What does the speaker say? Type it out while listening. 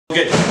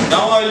Okay,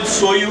 now I will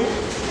show you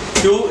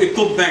two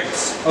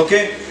equipments.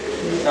 Okay,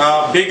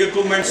 big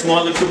equipment,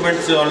 small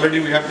equipments already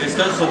we have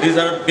discussed. So these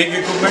are big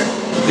equipment.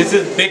 This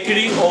is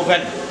bakery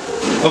oven.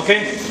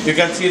 Okay, you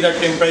can see the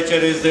temperature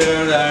is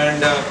there,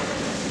 and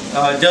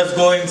just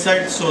go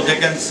inside so they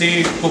can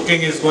see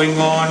cooking is going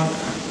on.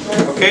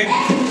 Okay,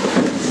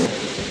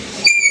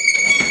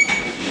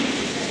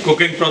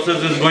 cooking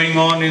process is going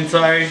on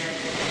inside.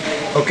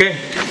 Okay.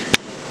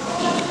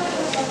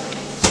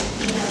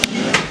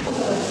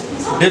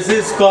 This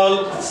is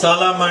called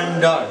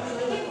salamander.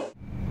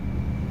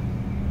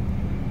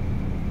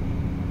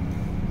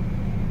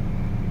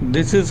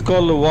 This is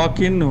called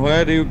walk-in,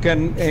 where you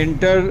can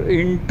enter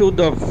into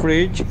the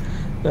fridge.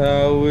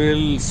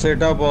 We'll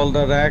set up all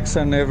the racks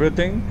and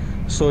everything,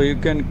 so you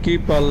can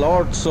keep a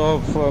lots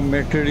of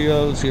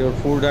materials, your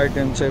food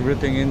items,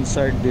 everything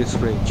inside this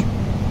fridge.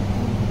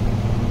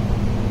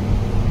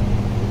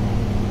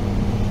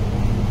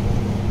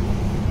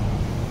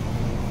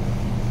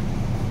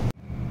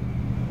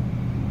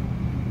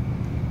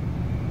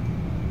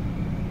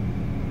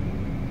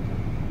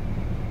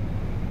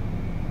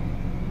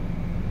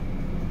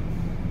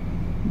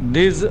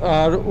 These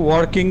are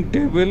working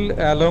table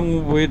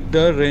along with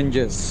the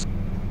ranges.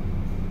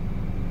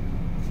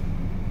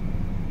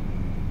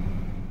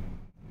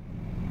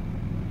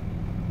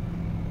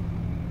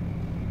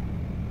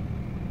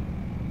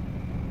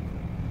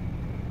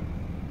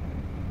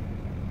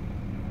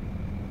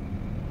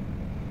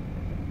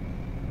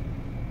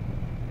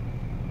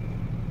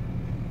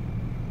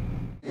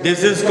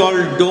 This is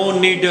called dough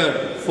kneader.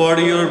 For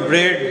your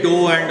bread,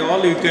 dough and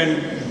all, you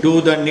can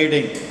do the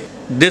kneading.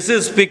 This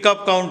is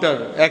pickup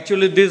counter.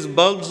 Actually, these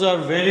bulbs are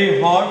very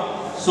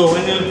hot, so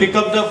when you pick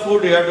up the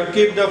food, you have to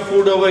keep the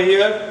food over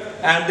here,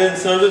 and then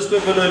service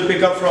people will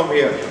pick up from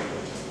here.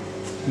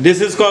 This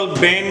is called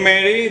bain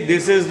marie.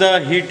 This is the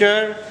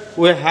heater.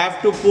 We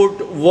have to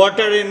put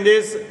water in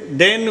this,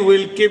 then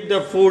we'll keep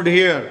the food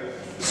here,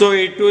 so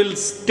it will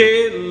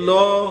stay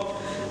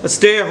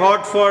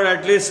hot for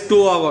at least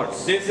 2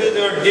 hours. This is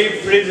your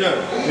deep freezer.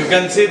 You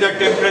can see the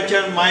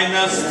temperature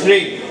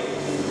 -3.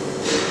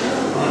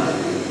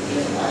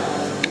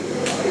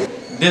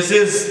 This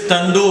is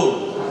tandoor.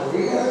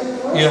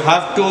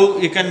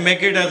 You can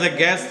make it as a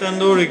gas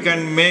tandoor, you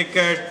can make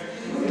it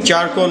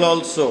charcoal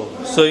also.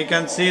 So you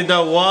can see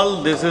the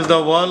wall, this is the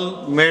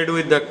wall made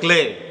with the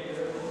clay.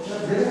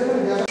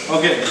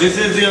 Okay, this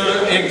is your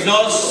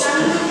exhaust,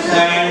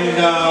 and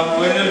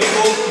when you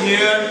cook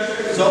here,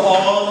 so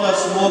all the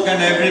smoke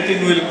and everything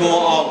will go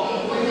out.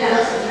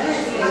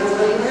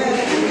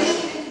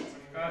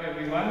 Namaskar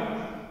everyone.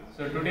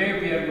 So today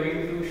we are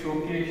going to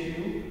showcase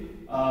you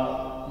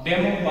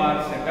demo bar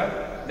setup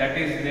that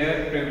is there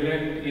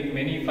prevalent in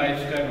many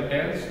 5-star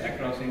hotels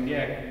across India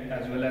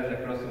as well as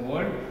across the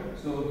world.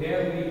 So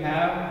here we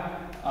have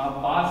a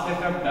bar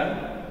setup done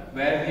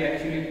where we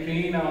actually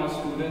train our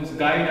students,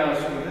 guide our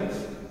students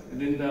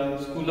within the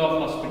School of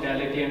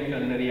Hospitality and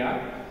Culinary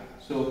Art.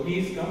 So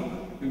please come,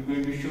 we're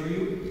going to show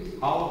you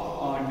how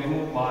our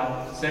demo bar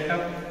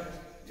setup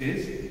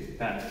is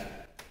done.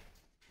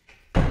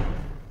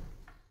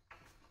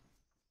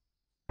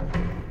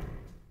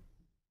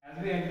 As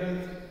we enter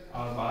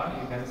our bar,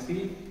 you can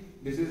see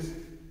this is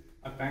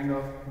a kind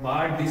of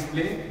bar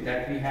display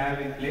that we have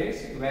in place,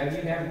 where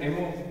we have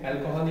demo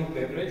alcoholic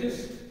beverages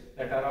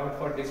that are out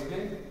for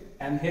display.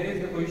 And here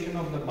is the position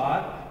of the bar.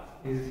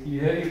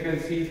 Here you can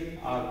see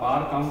our bar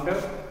counter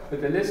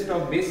with a list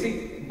of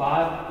basic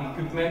bar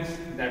equipments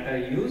that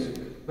are used,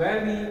 where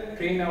we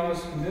train our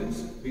students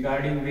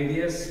regarding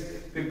various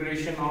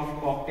preparation of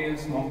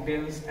cocktails,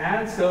 mocktails,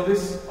 and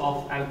service of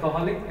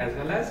alcoholic as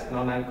well as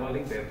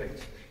non-alcoholic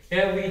beverage.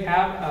 Here we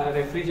have a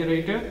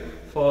refrigerator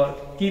for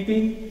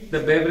keeping the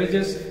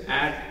beverages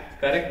at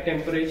correct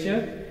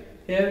temperature.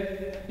 Here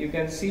you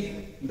can see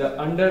the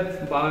under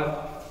bar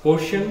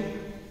portion.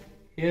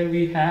 Here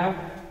we have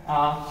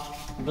a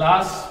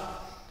glass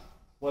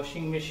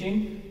washing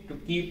machine to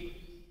keep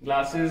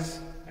glasses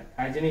at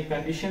hygienic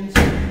conditions.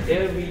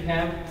 Here we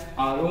have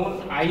our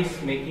own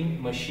ice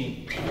making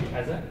machine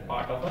as a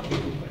part of our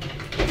equipment.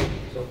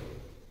 So,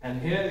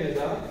 and here is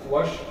a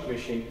wash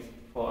machine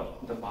for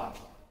the bar.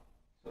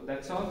 So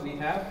that's all we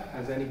have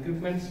as an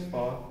equipment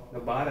for the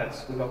bar at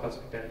School of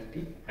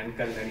Hospitality and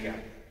Culinary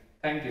Art.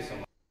 Thank you so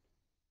much.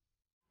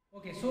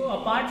 Okay, so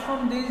apart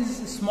from these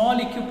small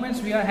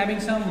equipments, we are having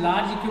some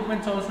large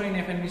equipments also in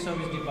F&B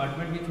service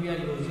department which we are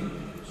using.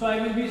 So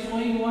I will be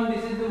showing one.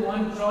 This is the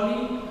one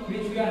trolley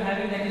which we are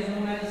having, that is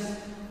known as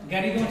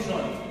Garrido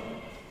trolley.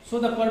 So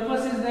the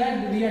purpose is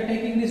that we are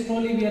taking this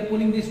trolley, we are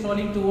pulling this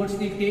trolley towards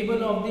the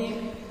table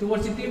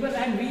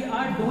and we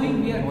are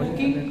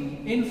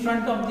cooking in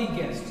front of the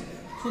guest.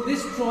 So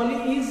this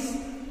trolley is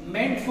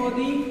meant for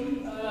the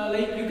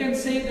like you can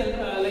say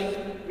like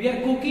we are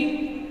cooking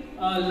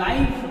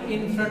live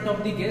in front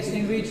of the guest,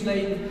 in which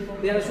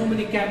like there are so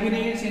many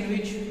cabinets in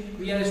which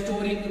we are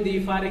storing the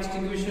fire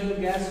extinguisher,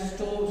 gas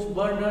stoves,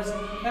 burners,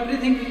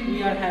 everything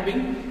we are having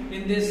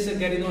in this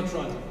Garrido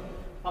trolley.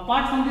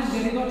 Apart from this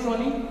Garrido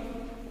trolley,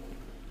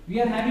 we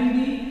are having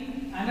the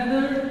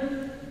another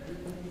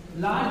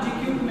large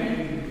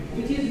equipment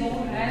which is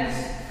known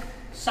as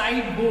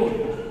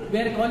sideboard. We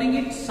are calling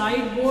it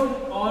sideboard,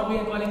 or we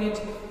are calling it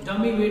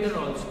dummy waiter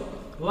also.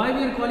 Why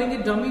we are calling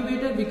it dummy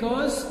waiter?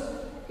 Because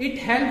it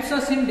helps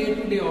us in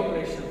day-to-day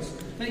operations.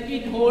 Like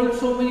it holds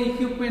so many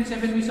equipments,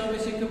 F&B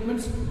service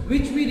equipments,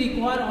 which we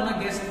require on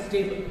a guest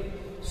table.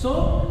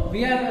 So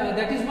we are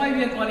that is why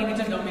we are calling it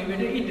a dummy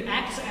waiter. It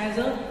acts as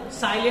a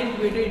silent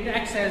waiter. It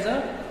acts as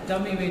a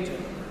dummy waiter.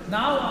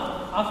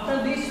 Now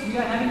after this, we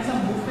are having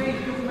some buffet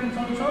equipments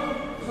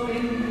also. So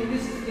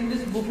in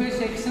this buffet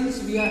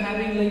sections, we are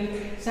having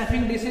like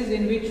serving dishes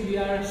in which we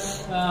are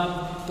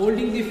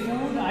holding the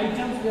food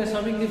items. We are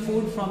serving the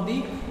food from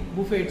the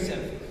buffet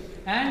itself.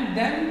 And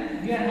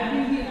then we are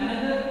having the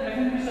another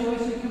F&B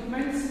service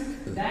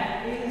equipments,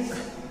 that is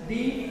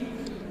the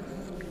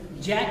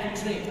jack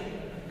tray.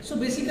 So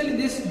basically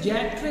this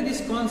jack tray,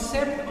 this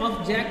concept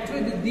of jack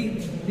tray,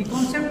 the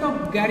concept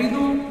of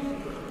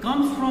Garidon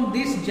comes from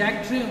this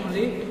jack tray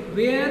only,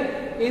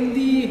 where in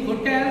the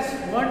hotels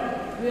what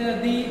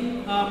the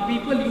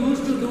people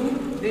used to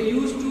do, they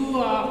used to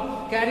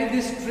carry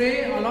this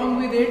tray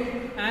along with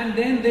it, and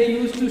then they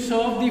used to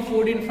serve the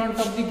food in front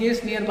of the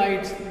guests nearby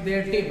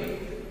their table.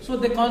 So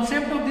the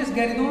concept of this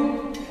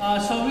Garidon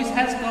service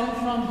has come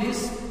from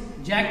this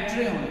jack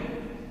tray only.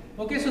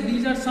 Okay, so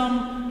these are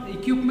some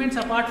equipments.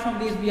 Apart from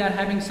these, we are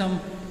having some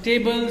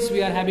tables,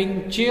 we are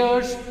having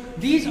chairs.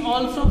 These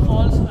also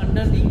falls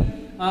under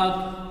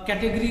the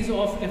categories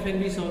of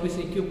F&B service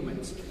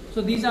equipments.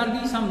 So these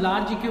are some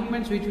large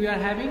equipments which we are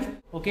having.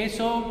 Okay,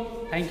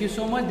 so thank you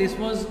so much. This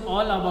was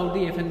all about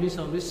the F&B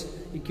service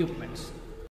equipments.